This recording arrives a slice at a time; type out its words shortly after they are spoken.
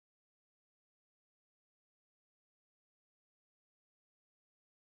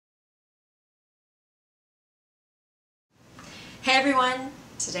Hey everyone!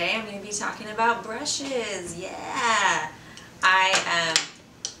 Today I'm going to be talking about brushes. Yeah! I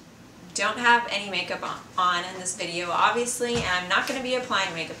don't have any makeup on in this video, obviously, and I'm not going to be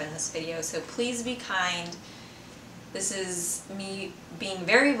applying makeup in this video, so please be kind. This is me being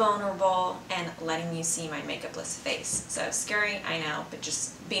very vulnerable and letting you see my makeupless face. So scary, I know, but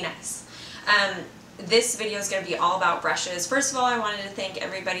just be nice. This video is going to be all about brushes. First of all, I wanted to thank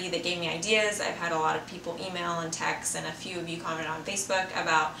everybody that gave me ideas. I've had a lot of people email and text, and a few of you commented on Facebook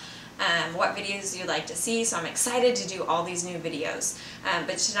about what videos you'd like to see, so I'm excited to do all these new videos.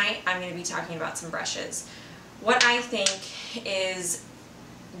 But tonight I'm going to be talking about some brushes. What I think is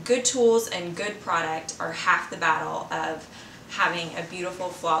good tools and good product are half the battle of having a beautiful,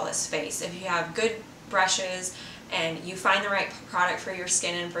 flawless face. If you have good brushes and you find the right product for your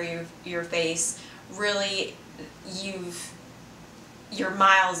skin and for your face, really you're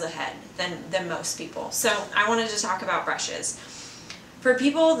miles ahead than most people. So I wanted to talk about brushes. For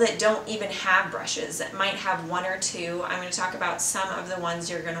people that don't even have brushes, that might have one or two, I'm going to talk about some of the ones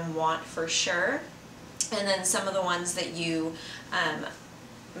you're going to want for sure, and then some of the ones that you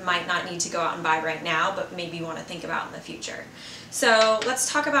might not need to go out and buy right now, but maybe you want to think about in the future. So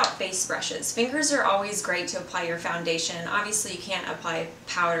let's talk about face brushes. Fingers are always great to apply your foundation. Obviously you can't apply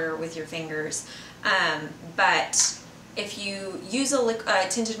powder with your fingers, but if you use a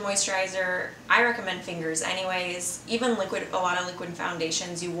tinted moisturizer, I recommend fingers anyways. Even liquid, a lot of liquid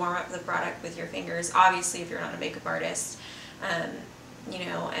foundations, you warm up the product with your fingers. Obviously if you're not a makeup artist, you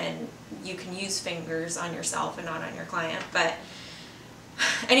know, and you can use fingers on yourself and not on your client, but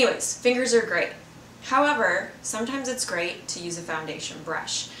anyways, fingers are great. However, sometimes it's great to use a foundation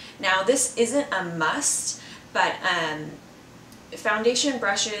brush. Now this isn't a must, but foundation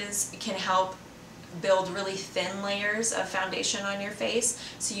brushes can help build really thin layers of foundation on your face,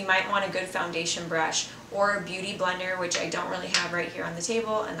 so you might want a good foundation brush or a beauty blender, which I don't really have right here on the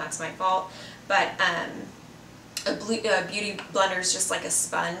table, and that's my fault, but a beauty blender is just like a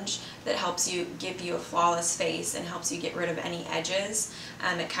sponge that helps you give you a flawless face and helps you get rid of any edges.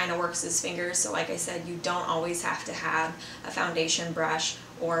 It kind of works as fingers, so like I said, you don't always have to have a foundation brush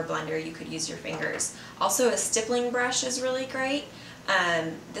or a blender. You could use your fingers. Also, a stippling brush is really great.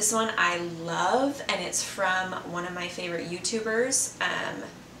 This one I love, and it's from one of my favorite YouTubers,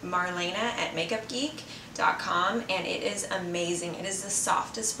 Marlena at MakeupGeek.com, and it is amazing. It is the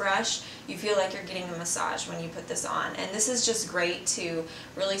softest brush. You feel like you're getting a massage when you put this on, and this is just great to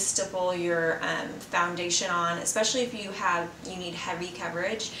really stipple your foundation on, especially if you need heavy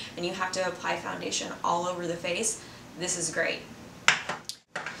coverage and you have to apply foundation all over the face. This is great.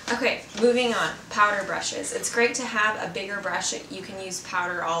 Okay, moving on, powder brushes. It's great to have a bigger brush that you can use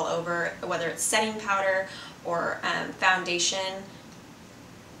powder all over, whether it's setting powder or foundation.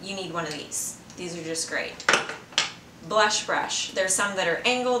 You need one of these. These are just great. Blush brush. There's some that are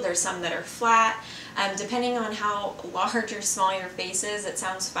angled, there's some that are flat. Depending on how large or small your face is, it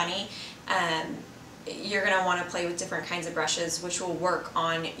sounds funny, you're going to want to play with different kinds of brushes which will work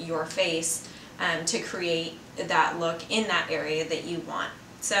on your face to create that look in that area that you want.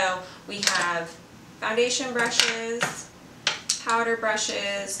 So we have foundation brushes, powder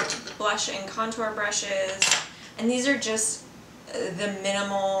brushes, blush and contour brushes, and these are just the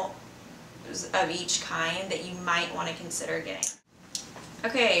minimal of each kind that you might want to consider getting.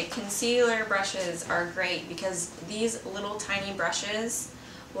 Okay, concealer brushes are great because these little tiny brushes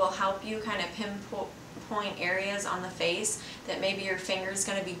will help you kind of pinpoint areas on the face that maybe your finger is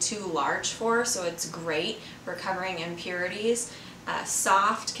going to be too large for, so it's great for covering impurities. A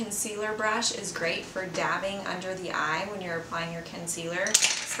soft concealer brush is great for dabbing under the eye when you're applying your concealer,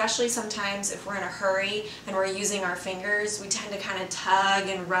 especially sometimes if we're in a hurry and we're using our fingers. We tend to kind of tug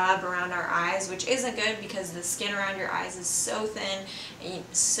and rub around our eyes, which isn't good because the skin around your eyes is so thin and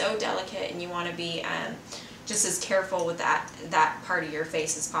so delicate, and you want to be just as careful with that part of your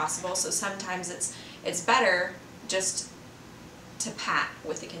face as possible. So sometimes it's better just to pat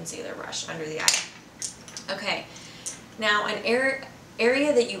with the concealer brush under the eye. Okay. Now, an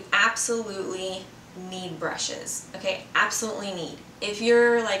area that you absolutely need brushes, okay, absolutely need. If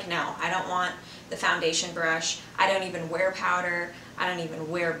you're like, no, I don't want the foundation brush, I don't even wear powder, I don't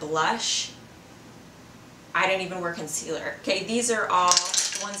even wear blush, I don't even wear concealer, okay, these are all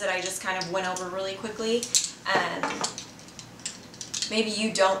ones that I just kind of went over really quickly. Maybe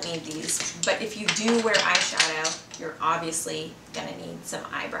you don't need these, but if you do wear eyeshadow, you're obviously going to need some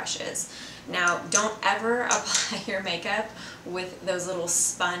eye brushes. Now, don't ever apply your makeup with those little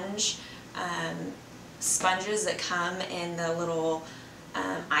sponges that come in the little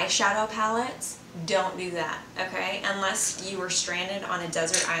eyeshadow palettes, don't do that, okay? Unless you were stranded on a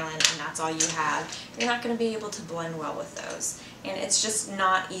desert island and that's all you have, you're not going to be able to blend well with those. And it's just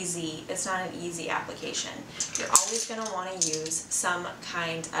not easy. It's not an easy application. You're always going to want to use some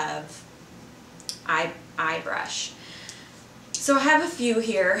kind of eye brush. So I have a few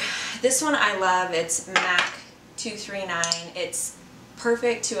here. This one I love. It's MAC 239. It's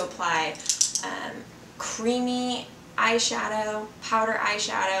perfect to apply creamy eyeshadow, powder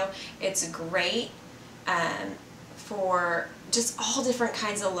eyeshadow. It's great for just all different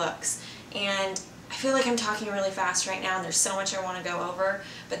kinds of looks. And I feel like I'm talking really fast right now and there's so much I want to go over,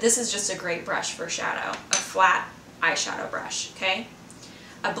 but this is just a great brush for shadow, a flat eyeshadow brush, okay?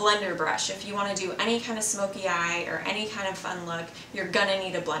 A blender brush. If you want to do any kind of smoky eye or any kind of fun look, you're gonna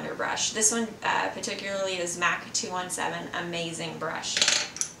need a blender brush. This one particularly is MAC 217, amazing brush.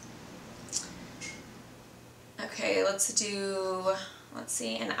 Okay, let's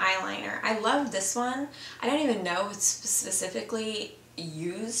see, an eyeliner. I love this one. I don't even know if it's specifically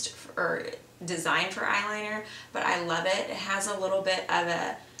used or designed for eyeliner, but I love it. It has a little bit of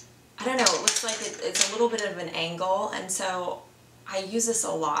a, I don't know, it looks like it's a little bit of an angle, and so I use this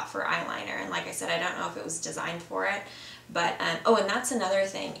a lot for eyeliner. And like I said, I don't know if it was designed for it, but, oh, and that's another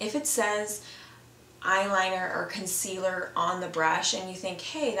thing. If it says eyeliner or concealer on the brush and you think,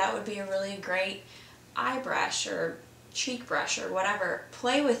 hey, that would be a really great eye brush or cheek brush or whatever,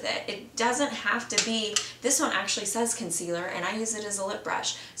 play with it. It doesn't have to be, this one actually says concealer and I use it as a lip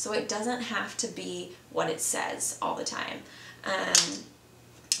brush, so it doesn't have to be what it says all the time.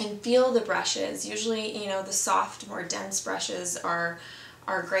 And feel the brushes. Usually, you know, the soft, more dense brushes are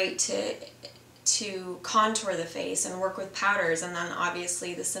great to contour the face and work with powders, and then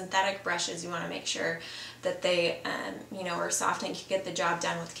obviously the synthetic brushes, you want to make sure that they you know, are soft and can get the job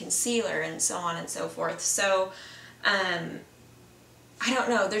done with concealer and so on and so forth. So I don't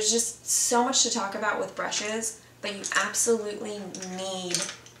know, there's just so much to talk about with brushes, but you absolutely need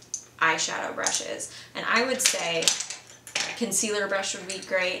eyeshadow brushes. And I would say a concealer brush would be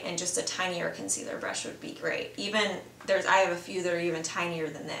great, and just a tinier concealer brush would be great. Even I have a few that are even tinier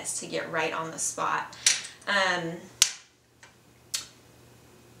than this to get right on the spot.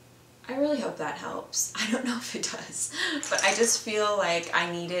 I really hope that helps. I don't know if it does, but I just feel like I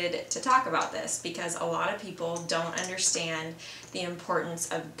needed to talk about this because a lot of people don't understand the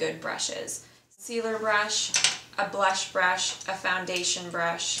importance of good brushes. Concealer brush, a blush brush, a foundation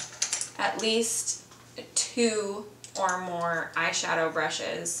brush, at least 2 or more eyeshadow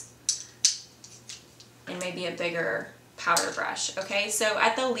brushes, and maybe a bigger powder brush. Okay, so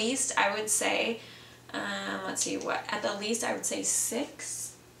at the least I would say, let's see, at the least I would say 6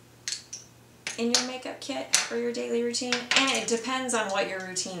 in your makeup kit for your daily routine. And it depends on what your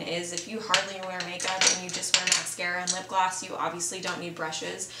routine is. If you hardly wear makeup and you just wear mascara and lip gloss, you obviously don't need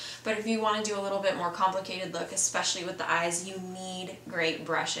brushes. But if you want to do a little bit more complicated look, especially with the eyes, you need great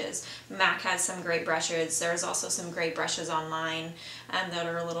brushes. MAC has some great brushes. There's also some great brushes online that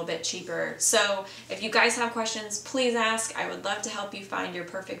are a little bit cheaper. So if you guys have questions, please ask. I would love to help you find your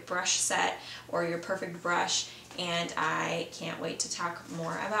perfect brush set or your perfect brush, and I can't wait to talk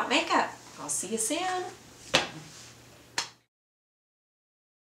more about makeup. I'll see you soon.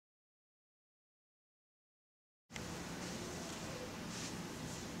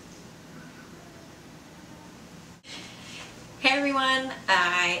 Hey everyone,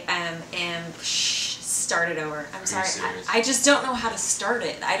 I started over. I'm sorry, I just don't know how to start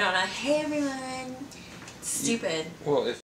it. I don't know. Hey everyone. Stupid. Well, if